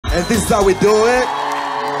And this is how we do it.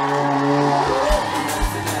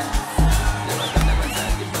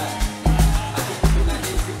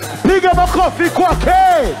 Piga makofi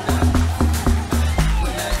kwake.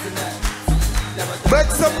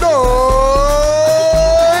 Make some noise.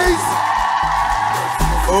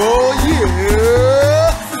 Oh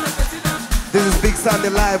yeah. This is Big Sunday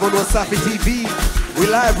live on Wasafi TV. We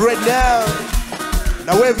live right now.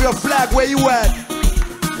 Now wave your flag. Where you at?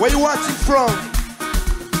 Where you watching from?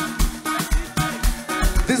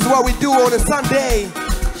 This is what we do on a Sunday.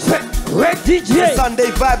 Where DJ?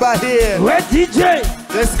 Sunday vibe out here. Where DJ?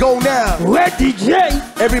 Let's go now. Where DJ?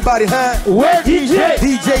 Everybody, huh? Where DJ?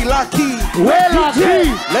 DJ Lucky. Where Lucky?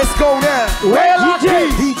 Let's go now. Where Lucky?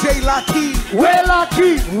 DJ Lucky. Where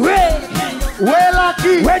Lucky? Where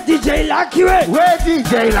Lucky? Where DJ Lucky? Where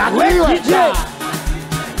DJ Lucky? Where DJ?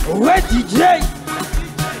 Where DJ?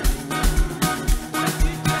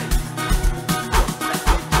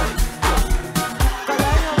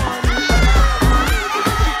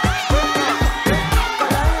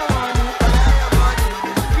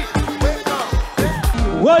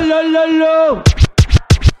 Whoa,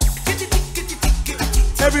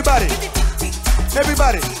 Everybody,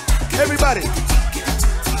 everybody, everybody.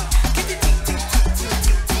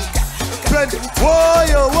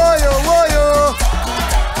 Woyo, woyo, woyo.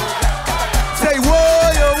 Say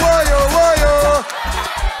woyo, woyo, woyo.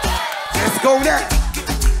 Let's go now.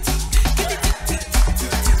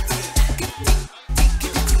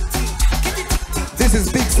 This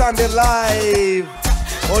is Big Sunday live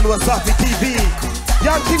on Wasafi TV.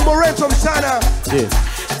 Young King Moran from China. yeah.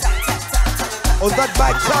 On that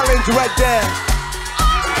bike challenge right there.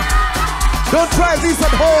 Don't try this at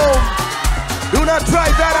home. Do not try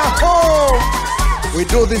that at home. We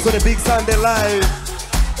do this on a Big Sunday live.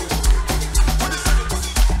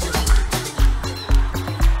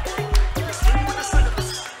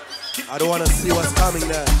 I don't want to see what's coming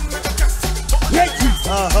now. Ready,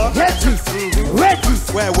 ready, ready.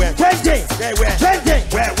 Where? Ready,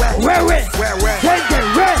 Where? where? Ready,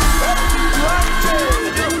 ready.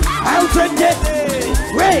 How ready?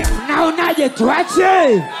 Wait, now you watch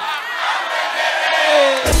it.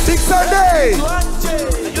 Big Sunday.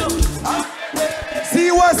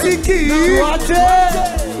 See what's in key. Watch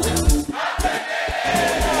it.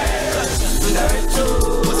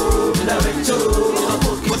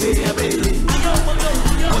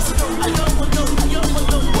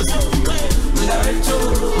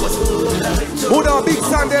 Who know Big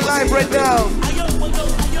Sunday live right now?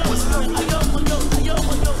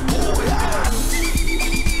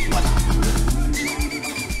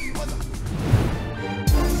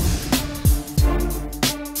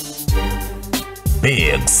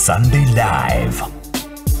 Big Sunday Live.